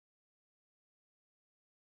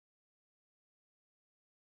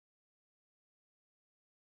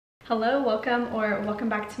Hello, welcome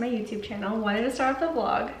back to my YouTube channel. Wanted to start off the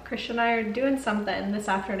vlog. Christian and I are doing something this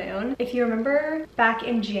afternoon. If you remember back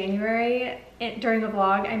in January, during the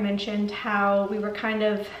vlog, I mentioned how we were kind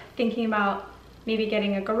of thinking about maybe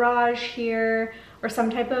getting a garage here or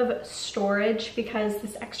some type of storage because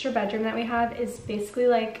this extra bedroom that we have is basically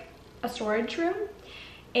like a storage room.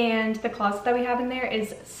 And the closet that we have in there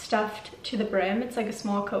is stuffed to the brim. It's like a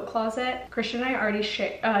small coat closet. Christian and I already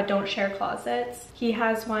don't share closets. He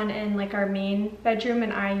has one in like our main bedroom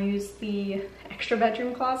and I use the extra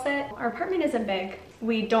bedroom closet. Our apartment isn't big.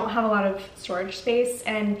 We don't have a lot of storage space,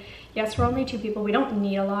 and yes, we're only 2 people. We don't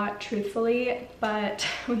need a lot, truthfully, but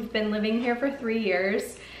we've been living here for 3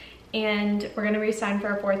 years and we're gonna re-sign for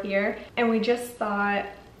our 4th year. And we just thought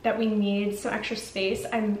that we need some extra space.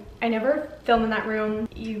 I never film in that room.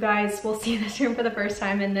 You guys will see this room for the first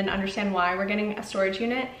time and then understand why we're getting a storage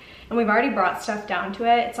unit. And we've already brought stuff down to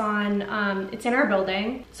it. It's in our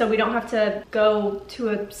building, so we don't have to go to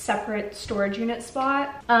a separate storage unit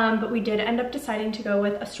spot. But we did end up deciding to go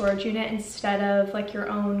with a storage unit instead of like your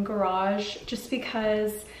own garage, just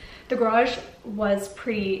because the garage was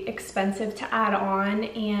pretty expensive to add on,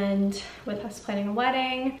 and with us planning a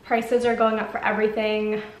wedding, prices are going up for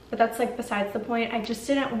everything, but that's like besides the point. I just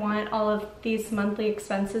didn't want all of these monthly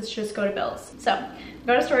expenses to just go to bills. So we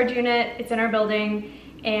got a storage unit, it's in our building,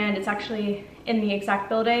 and it's actually in the exact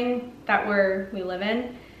building that we live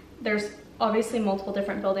in. There's obviously multiple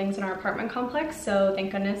different buildings in our apartment complex, so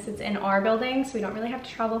thank goodness it's in our building, so we don't really have to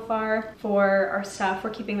travel far for our stuff. We're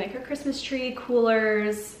keeping like our Christmas tree,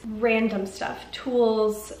 coolers, random stuff,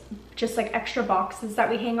 tools, just like extra boxes that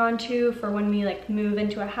we hang on to for when we like move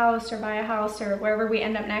into a house or buy a house or wherever we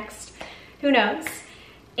end up next, who knows.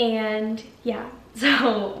 And yeah,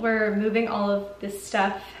 so we're moving all of this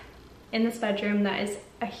stuff in this bedroom that is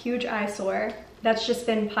a huge eyesore that's just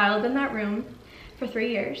been piled in that room for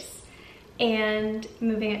 3 years, and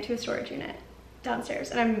moving it to a storage unit downstairs.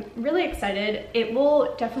 And I'm really excited. It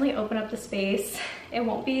will definitely open up the space. It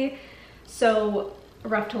won't be so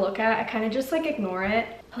rough to look at. I kind of just like ignore it.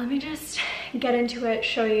 Let me just get into it,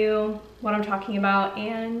 show you what I'm talking about.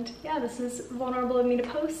 And yeah, this is vulnerable of me to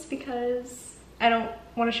post because I don't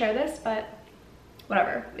want to share this, but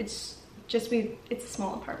whatever. It's a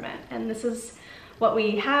small apartment, and this is what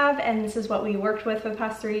we have, and this is what we worked with for the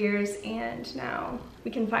past 3 years, and now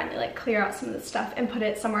we can finally like clear out some of the stuff and put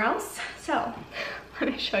it somewhere else. So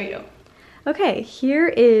let me show you. Okay, here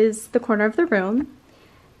is the corner of the room.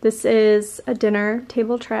 This is a dinner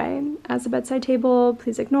table tray as a bedside table.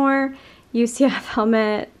 Please ignore. UCF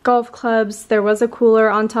helmet, golf clubs. There was a cooler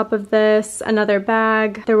on top of this, another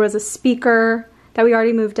bag. There was a speaker that we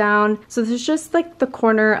already moved down. So this is just like the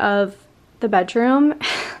corner of the bedroom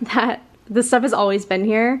that this stuff has always been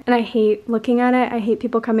here, and I hate looking at it. I hate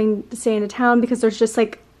people coming to stay into town because there's just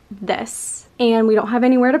like this, and we don't have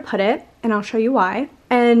anywhere to put it, and I'll show you why.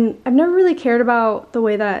 And I've never really cared about the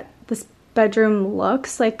way that this bedroom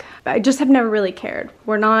looks. Like, I just have never really cared.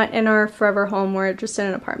 We're not in our forever home, we're just in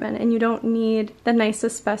an apartment, and you don't need the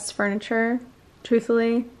nicest, best furniture,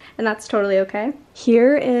 truthfully, and that's totally okay.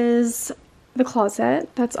 Here is the closet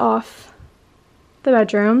that's off the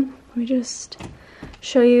bedroom. Let me just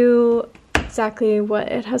show you exactly what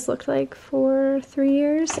it has looked like for 3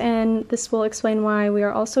 years, and this will explain why we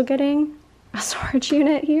are also getting a storage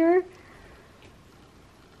unit here.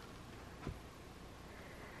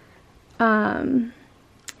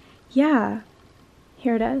 Yeah,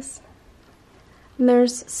 here it is. And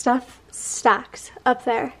there's stuff stacked up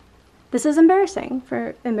there. This is embarrassing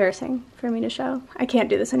for me to show. I can't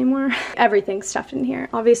do this anymore. Everything's stuffed in here.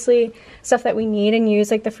 Obviously, stuff that we need and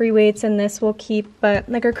use, like the free weights, and this we'll keep, but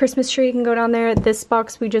like our Christmas tree can go down there. This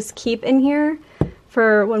box we just keep in here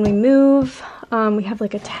for when we move. We have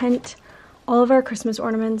like a tent, all of our Christmas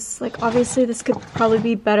ornaments. Like, obviously this could probably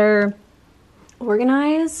be better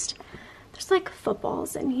organized. There's like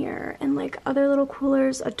footballs in here and like other little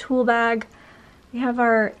coolers, a tool bag. We have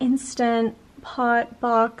our Instant Pot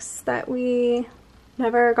box that we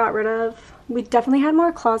never got rid of. We definitely had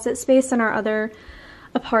more closet space in our other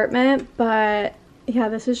apartment, but yeah,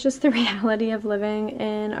 this is just the reality of living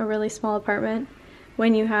in a really small apartment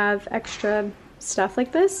when you have extra stuff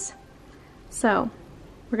like this. So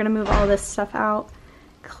we're gonna move all this stuff out,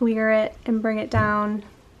 clear it, and bring it down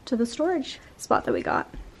to the storage spot that we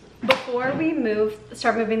got. Before we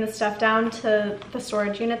start moving the stuff down to the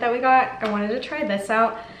storage unit that we got, I wanted to try this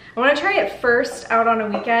out. I want to try it first out on a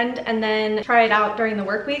weekend and then try it out during the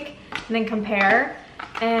work week and then compare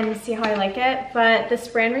and see how I like it. But this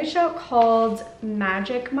brand reached out called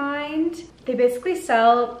Magic Mind. They basically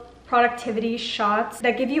sell productivity shots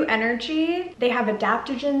that give you energy. They have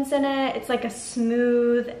adaptogens in it. It's like a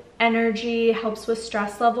smooth energy, helps with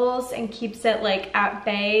stress levels, and keeps it like at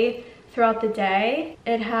bay throughout the day.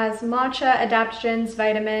 It has matcha, adaptogens,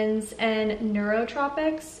 vitamins, and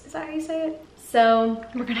neurotropics. Is that how you say it? So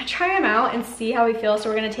we're gonna try them out and see how we feel. So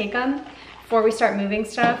we're gonna take them before we start moving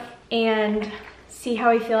stuff and see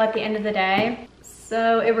how we feel at the end of the day.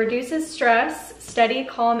 So it reduces stress, steady,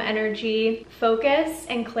 calm energy, focus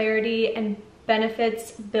and clarity, and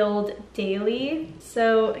benefits build daily.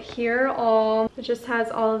 So here it just has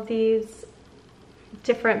all of these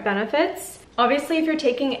different benefits. Obviously, if you're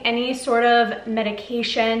taking any sort of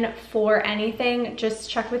medication for anything, just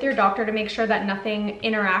check with your doctor to make sure that nothing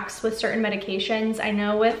interacts with certain medications. I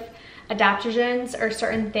know with adaptogens or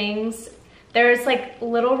certain things, there's like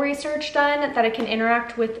little research done that it can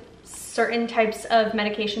interact with certain types of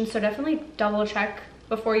medications, so definitely double check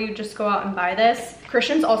before you just go out and buy this.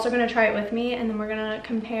 Christian's also gonna try it with me, and then we're gonna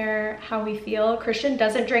compare how we feel. Christian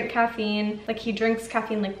doesn't drink caffeine. Like, he drinks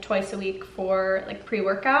caffeine like twice a week for like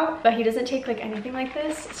pre-workout, but he doesn't take like anything like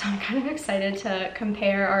this. So I'm kind of excited to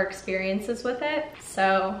compare our experiences with it.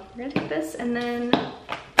 So we're gonna take this and then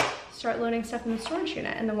start loading stuff in the storage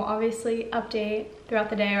unit, and then we'll obviously update throughout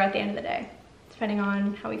the day or at the end of the day, depending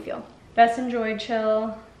on how we feel. Best enjoy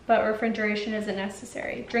chill, but refrigeration isn't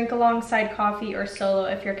necessary. Drink alongside coffee or solo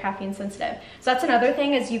if you're caffeine sensitive. So that's another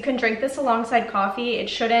thing, is you can drink this alongside coffee. It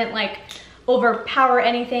shouldn't like overpower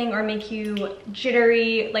anything or make you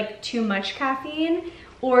jittery, like too much caffeine.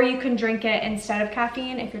 Or you can drink it instead of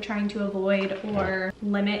caffeine if you're trying to avoid or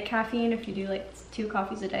limit caffeine, if you do like 2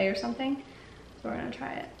 coffees a day or something. So we're gonna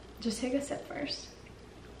try it. Just take a sip first.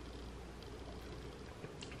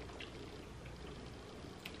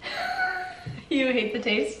 You hate the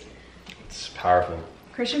taste? It's powerful.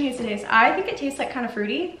 Christian hates the taste. I think it tastes like kind of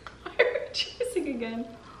fruity. I heard chasing again.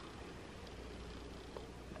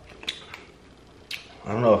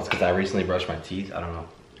 I don't know if it's because I recently brushed my teeth. I don't know.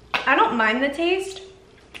 I don't mind the taste.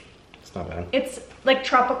 It's not bad. It's like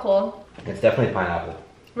tropical. It's definitely pineapple.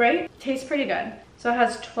 Right? Tastes pretty good. So it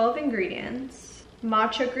has 12 ingredients.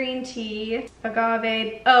 Matcha green tea,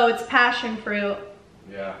 agave. Oh, it's passion fruit.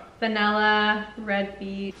 Yeah. Vanilla, red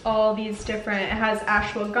beet, all these different. It has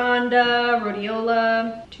ashwagandha,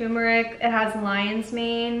 rhodiola, turmeric. It has lion's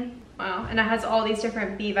mane. Wow. And it has all these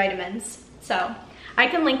different B vitamins. So I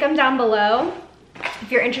can link them down below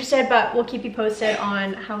if you're interested, but we'll keep you posted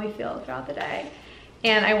on how we feel throughout the day.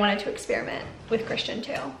 And I wanted to experiment with Christian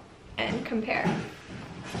too and compare.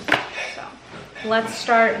 So let's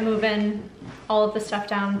start moving all of the stuff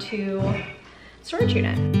down to storage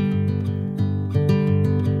unit.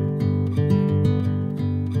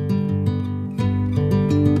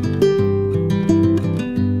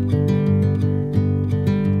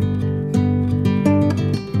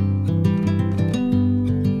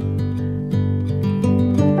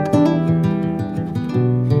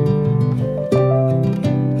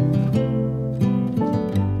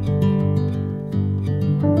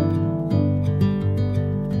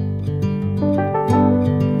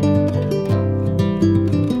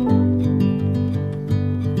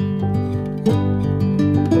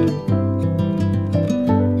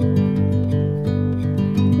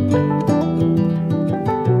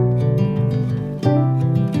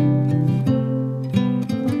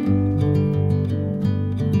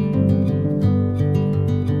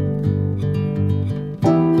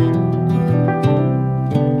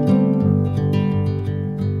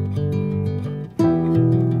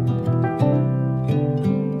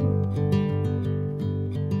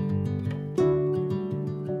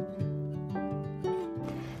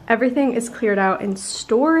 Everything is cleared out in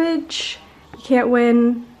storage. You can't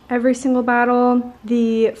win every single battle.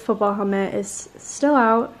 The football helmet is still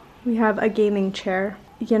out. We have a gaming chair.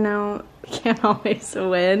 You know, you can't always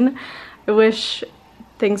win. I wish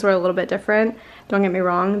things were a little bit different. Don't get me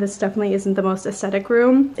wrong, this definitely isn't the most aesthetic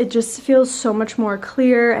room. It just feels so much more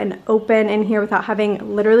clear and open in here without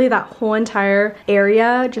having literally that whole entire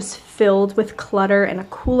area just filled with clutter and a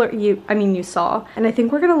cooler, you saw. And I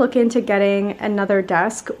think we're gonna look into getting another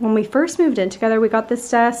desk. When we first moved in together, we got this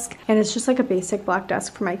desk and it's just like a basic black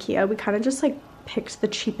desk from IKEA. We kind of just like picked the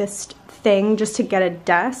cheapest thing just to get a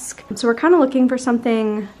desk. So we're kind of looking for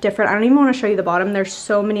something different. I don't even want to show you the bottom. There's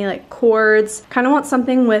so many like cords. Kind of want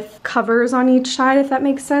something with covers on each side, if that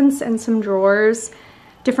makes sense, and some drawers.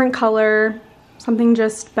 Different color, something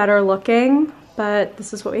just better looking, but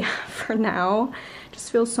this is what we have for now.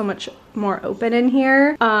 Just feels so much more open in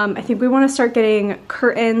here. I think we want to start getting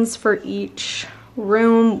curtains for each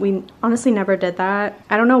room. We honestly never did that.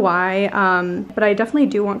 I don't know why, but I definitely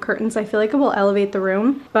do want curtains. I feel like it will elevate the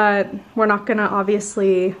room, but we're not gonna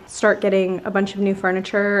obviously start getting a bunch of new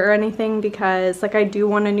furniture or anything because like I do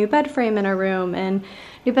want a new bed frame in our room and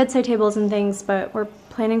new bedside tables and things, but we're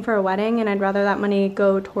planning for a wedding and I'd rather that money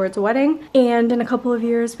go towards a wedding. And in a couple of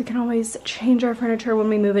years, we can always change our furniture when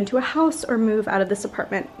we move into a house or move out of this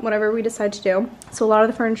apartment, whatever we decide to do. So a lot of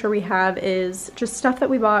the furniture we have is just stuff that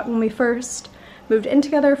we bought when we first moved in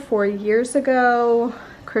together 4 years ago.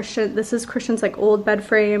 This is Christian's like old bed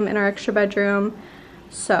frame in our extra bedroom.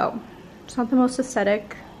 So it's not the most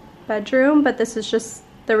aesthetic bedroom, but this is just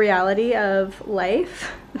the reality of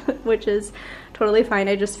life, which is totally fine.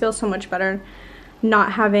 I just feel so much better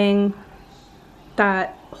not having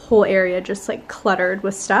that whole area just like cluttered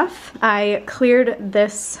with stuff. I cleared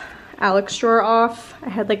this Alex drawer off. I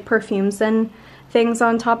had like perfumes and things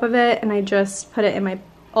on top of it, and I just put it in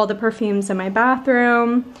all the perfumes in my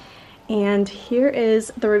bathroom. And here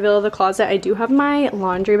is the reveal of the closet. I do have my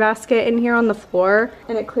laundry basket in here on the floor,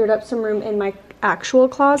 and it cleared up some room in my actual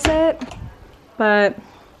closet. But,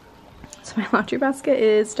 so my laundry basket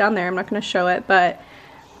is down there. I'm not gonna show it, but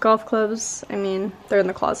golf clubs, I mean, they're in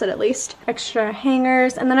the closet at least. Extra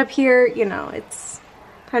hangers, and then up here, you know, it's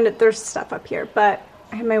kind of, there's stuff up here, but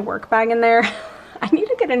I have my work bag in there. I need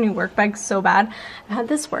to get a new work bag so bad. I had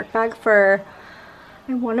this work bag for,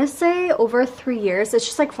 I want to say over 3 years. It's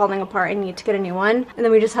just like falling apart. I need to get a new one. And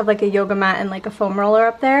then we just have like a yoga mat and like a foam roller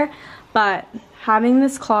up there. But having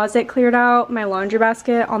this closet cleared out, my laundry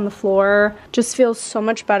basket on the floor, just feels so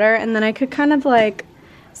much better. And then I could kind of like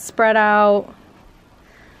spread out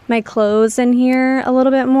my clothes in here a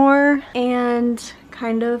little bit more and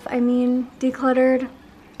kind of, I mean, decluttered.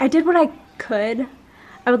 I did what I could.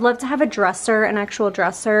 I would love to have a dresser, an actual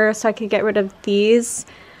dresser, so I could get rid of these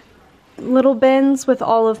little bins with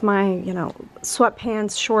all of my, you know,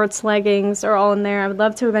 sweatpants, shorts, leggings are all in there. I would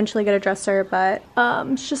love to eventually get a dresser, but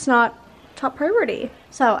it's just not top priority.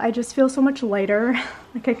 So I just feel so much lighter,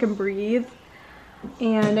 like I can breathe.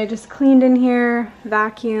 And I just cleaned in here,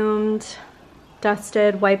 vacuumed,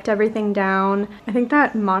 dusted, wiped everything down. I think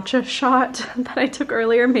that matcha shot that I took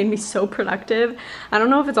earlier made me so productive. I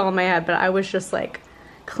don't know if it's all in my head, but I was just like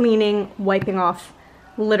cleaning, wiping off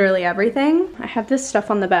literally everything. I have this stuff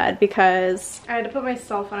on the bed because I had to put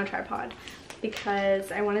myself on a tripod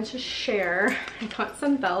because I wanted to share. I got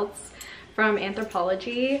some belts from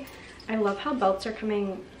Anthropologie. I love how belts are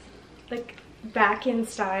coming like back in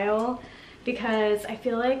style because I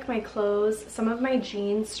feel like my clothes, some of my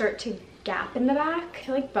jeans start to gap in the back. I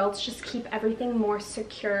feel like belts just keep everything more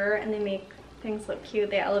secure and they make things look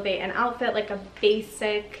cute. They elevate an outfit, like a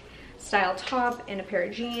basic style top and a pair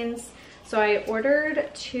of jeans. So I ordered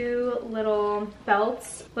 2 little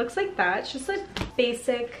belts. Looks like that. It's just a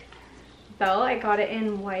basic belt. I got it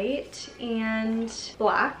in white and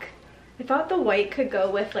black. I thought the white could go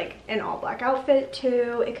with like an all black outfit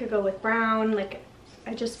too. It could go with brown. Like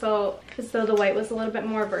I just felt as though the white was a little bit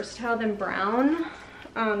more versatile than brown.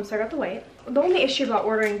 So I got the white. The only issue about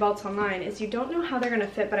ordering belts online is you don't know how they're gonna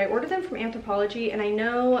fit, but I ordered them from Anthropologie and I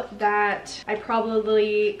know that I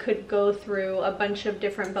probably could go through a bunch of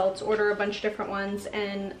different belts, order a bunch of different ones,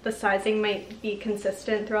 and the sizing might be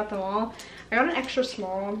consistent throughout them all. I got an extra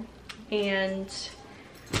small and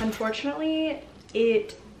unfortunately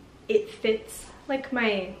it fits like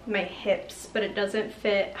my hips, but it doesn't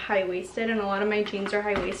fit high-waisted, and a lot of my jeans are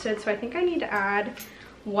high-waisted, so I think I need to add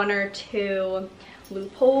 1 or 2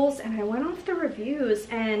 loopholes. And I went off the reviews,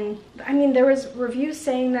 and I mean there was reviews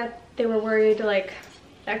saying that they were worried like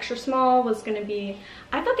the extra small was gonna be,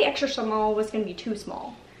 I thought the extra small was gonna be too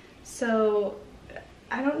small, so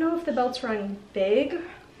I don't know if the belts run big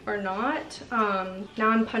or not. Now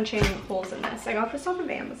I'm punching holes in this. I got this off of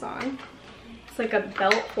Amazon. It's like a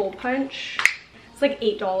belt hole punch. It's like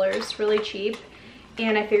 $8, really cheap.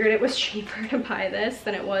 And I figured it was cheaper to buy this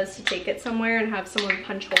than it was to take it somewhere and have someone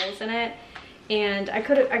punch holes in it. And I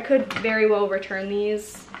could very well return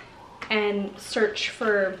these and search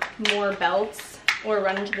for more belts or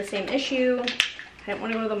run into the same issue. I didn't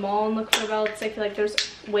want to go to the mall and look for belts. I feel like there's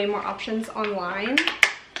way more options online.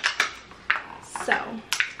 So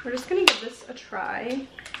we're just gonna give this a try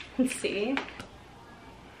and see.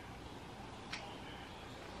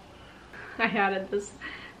 I added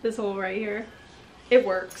this hole right here. It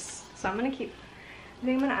works, so I'm gonna keep, I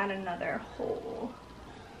think I'm gonna add another hole.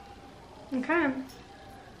 Okay. I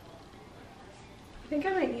think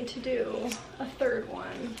I might need to do a 3rd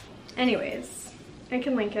one. Anyways, I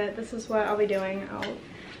can link it. This is what I'll be doing. I'll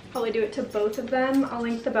probably do it to both of them. I'll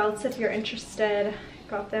link the belts if you're interested.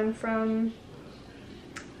 Got them from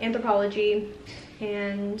Anthropologie,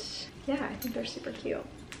 and yeah, I think they're super cute.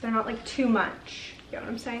 They're not like too much, you know what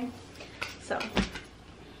I'm saying? So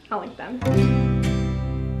I'll link them.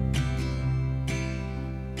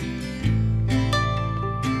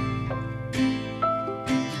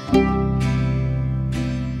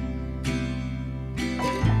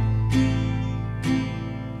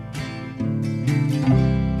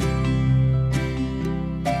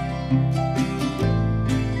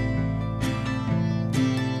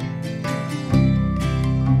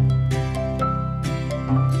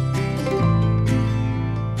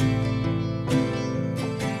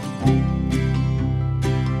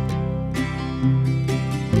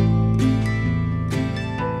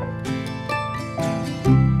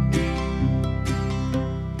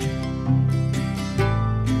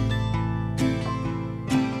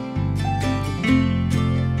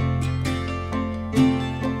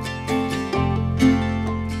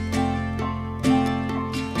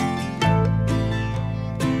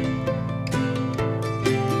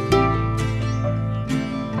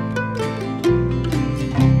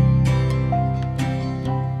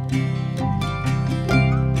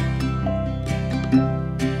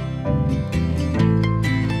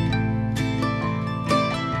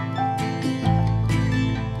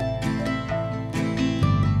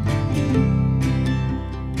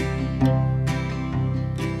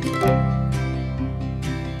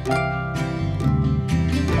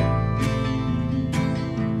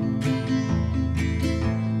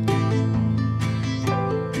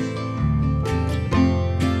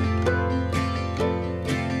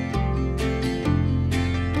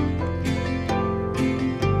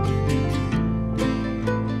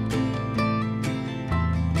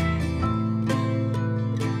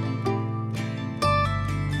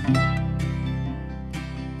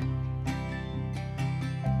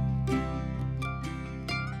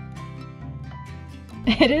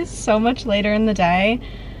 It is so much later in the day.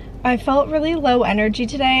 I felt really low energy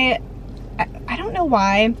today. I don't know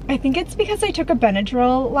why. I think it's because I took a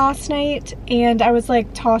Benadryl last night and I was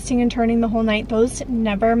like tossing and turning the whole night. Those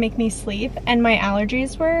never make me sleep, and my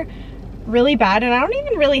allergies were really bad, and I don't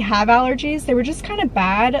even really have allergies. They were just kind of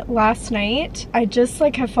bad last night. I just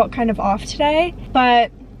like have felt kind of off today,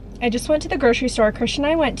 but I just went to the grocery store. Christian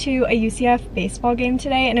and I went to a UCF baseball game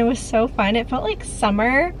today and it was so fun. It felt like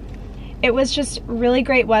summer. It was just really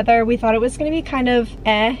great weather. We thought it was gonna be kind of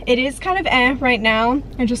It is kind of right now.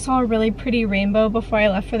 I just saw a really pretty rainbow before I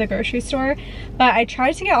left for the grocery store. But I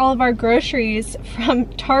tried to get all of our groceries from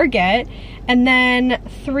Target, and then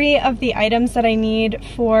 3 of the items that I need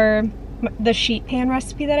for the sheet pan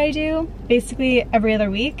recipe that I do basically every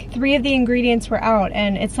other week, 3 of the ingredients were out,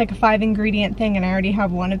 and it's like a 5-ingredient thing and I already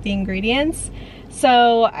have 1 of the ingredients.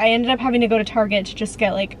 So I ended up having to go to Target to just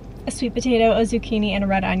get like a sweet potato, a zucchini, and a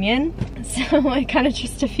red onion. So I kind of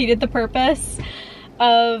just defeated the purpose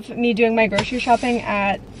of me doing my grocery shopping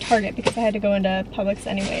at Target because I had to go into Publix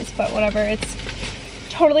anyways, but whatever, it's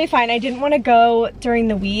totally fine. I didn't want to go during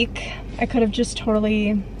the week. I could have just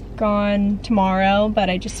totally gone tomorrow, but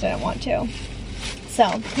I just didn't want to.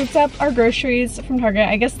 So picked up our groceries from Target.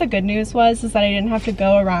 I guess the good news is that I didn't have to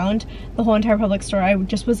go around the whole entire Publix store. I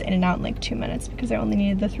just was in and out in like 2 minutes because I only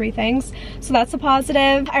needed the 3 things. So that's a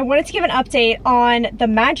positive. I wanted to give an update on the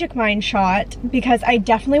Magic Mind shot because I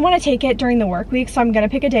definitely want to take it during the work week. So I'm gonna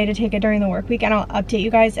pick a day to take it during the work week, and I'll update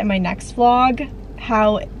you guys in my next vlog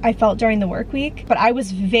how I felt during the work week. But I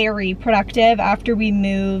was very productive after we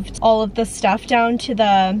moved all of the stuff down to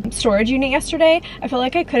the storage unit yesterday. I felt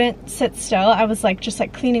like I couldn't sit still. I was like just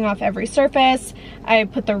like cleaning off every surface. I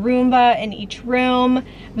put the Roomba in each room. I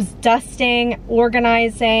was dusting,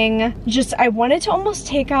 organizing. Just, I wanted to almost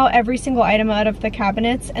take out every single item out of the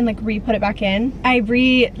cabinets and like re-put it back in. I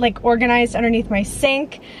organized underneath my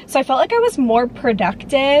sink. So I felt like I was more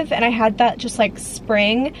productive and I had that just like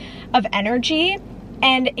spring of energy.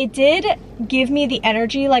 And it did give me the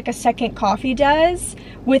energy like a second coffee does,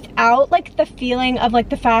 without like the feeling of like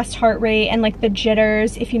the fast heart rate and like the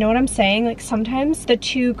jitters, if you know what I'm saying. Like sometimes the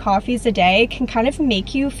 2 coffees a day can kind of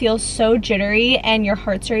make you feel so jittery and your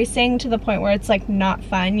heart's racing to the point where it's like not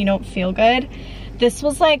fun, you don't feel good. This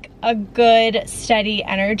was like a good steady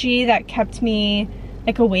energy that kept me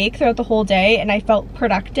like awake throughout the whole day, and I felt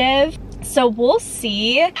productive. So we'll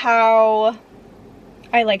see how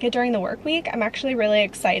I like it during the work week. I'm actually really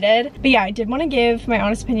excited. But yeah, I did want to give my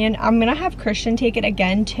honest opinion. I'm gonna have Christian take it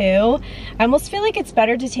again too. I almost feel like it's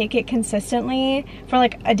better to take it consistently for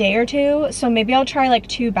like a day or 2. So maybe I'll try like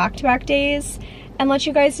 2 back-to-back days and let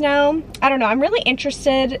you guys know. I don't know, I'm really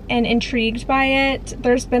interested and intrigued by it.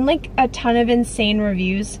 There's been like a ton of insane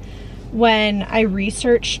reviews when I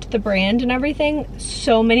researched the brand and everything.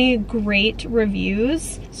 So many great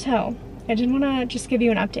reviews. So I didn't want to just give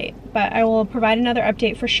you an update, but I will provide another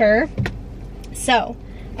update for sure. So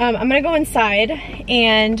I'm gonna go inside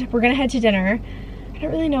and we're gonna head to dinner. I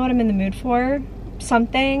don't really know what I'm in the mood for.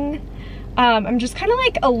 Something. I'm just kind of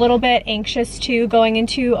like a little bit anxious too going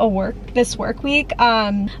into this work week.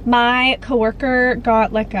 My coworker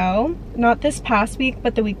got let go, not this past week,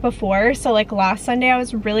 but the week before. So like last Sunday I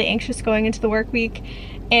was really anxious going into the work week,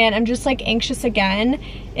 and I'm just like anxious again.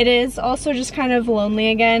 It is also just kind of lonely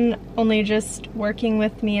again, only just working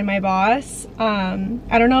with me and my boss.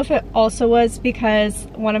 I don't know if it also was because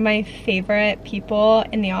one of my favorite people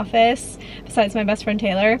in the office, besides my best friend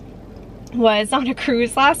Taylor, was on a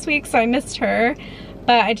cruise last week, so I missed her,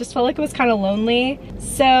 but I just felt like it was kind of lonely.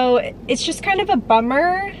 So it's just kind of a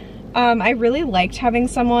bummer. I really liked having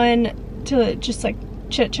someone to just like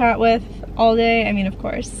chit chat with all day. I mean, of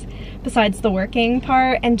course, besides the working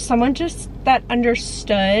part, and someone just that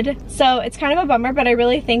understood. So it's kind of a bummer, but I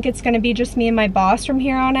really think it's gonna be just me and my boss from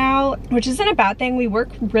here on out, which isn't a bad thing. We work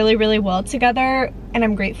really, really well together, and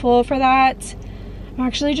I'm grateful for that. I'm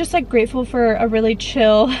actually just like grateful for a really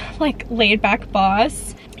chill, like laid back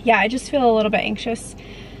boss. Yeah, I just feel a little bit anxious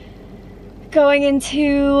going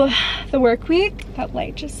into the work week. That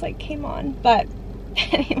light just like came on, but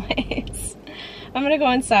anyways, I'm gonna go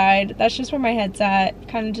inside. That's just where my head's at.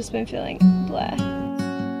 Kind of just been feeling bleh.